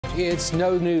It's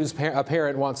no news a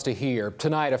parent wants to hear.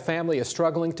 Tonight, a family is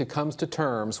struggling to come to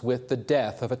terms with the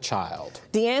death of a child.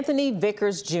 D'Anthony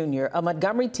Vickers Jr., a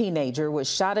Montgomery teenager,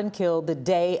 was shot and killed the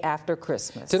day after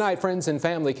Christmas. Tonight, friends and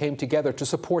family came together to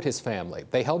support his family.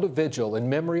 They held a vigil in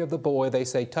memory of the boy they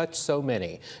say touched so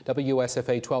many.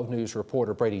 WSFA 12 News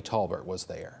reporter Brady Talbert was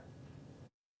there.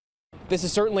 This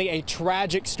is certainly a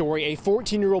tragic story. A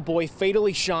 14-year-old boy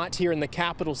fatally shot here in the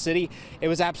capital city. It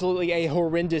was absolutely a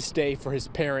horrendous day for his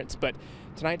parents, but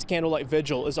tonight's candlelight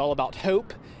vigil is all about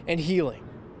hope and healing.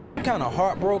 I'm kind of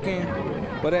heartbroken,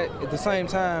 but at the same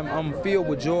time, I'm filled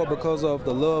with joy because of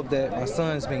the love that my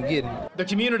son's been getting. The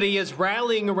community is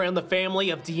rallying around the family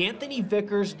of D'Anthony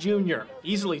Vickers Jr.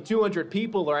 Easily 200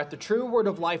 people are at the True Word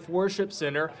of Life Worship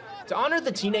Center to honor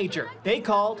the teenager they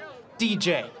called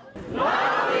DJ.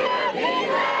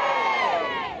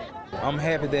 I'm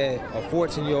happy that a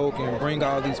 14-year-old can bring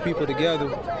all these people together.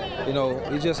 You know,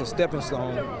 it's just a stepping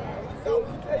stone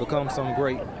to become something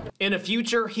great. In a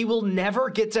future he will never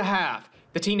get to have.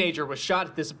 The teenager was shot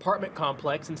at this apartment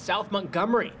complex in South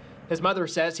Montgomery. His mother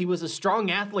says he was a strong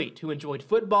athlete who enjoyed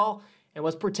football and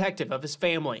was protective of his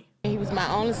family. He was my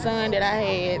only son that I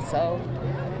had, so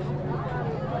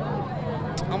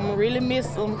I'm gonna really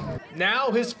miss him.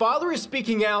 Now his father is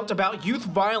speaking out about youth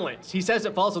violence. He says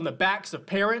it falls on the backs of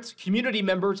parents, community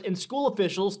members, and school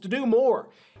officials to do more.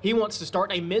 He wants to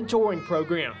start a mentoring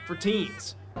program for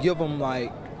teens. Give them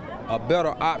like a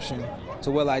better option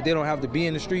to where like they don't have to be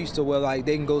in the streets, to where like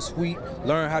they can go sweep,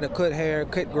 learn how to cut hair,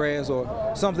 cut grass,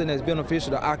 or something that's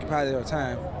beneficial to occupy their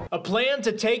time. A plan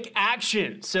to take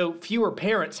action so fewer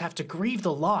parents have to grieve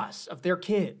the loss of their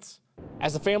kids.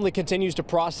 As the family continues to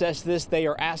process this, they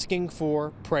are asking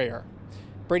for prayer.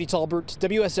 Brady Talbert,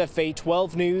 WSFA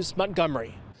 12 News,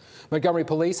 Montgomery. Montgomery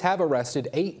police have arrested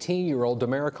 18-year-old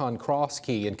Demaricon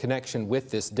Crosskey in connection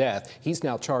with this death. He's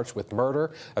now charged with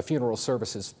murder. A funeral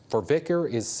services for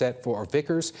Vickers is set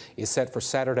for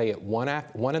Saturday at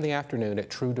 1 in the afternoon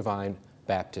at True Divine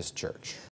Baptist Church.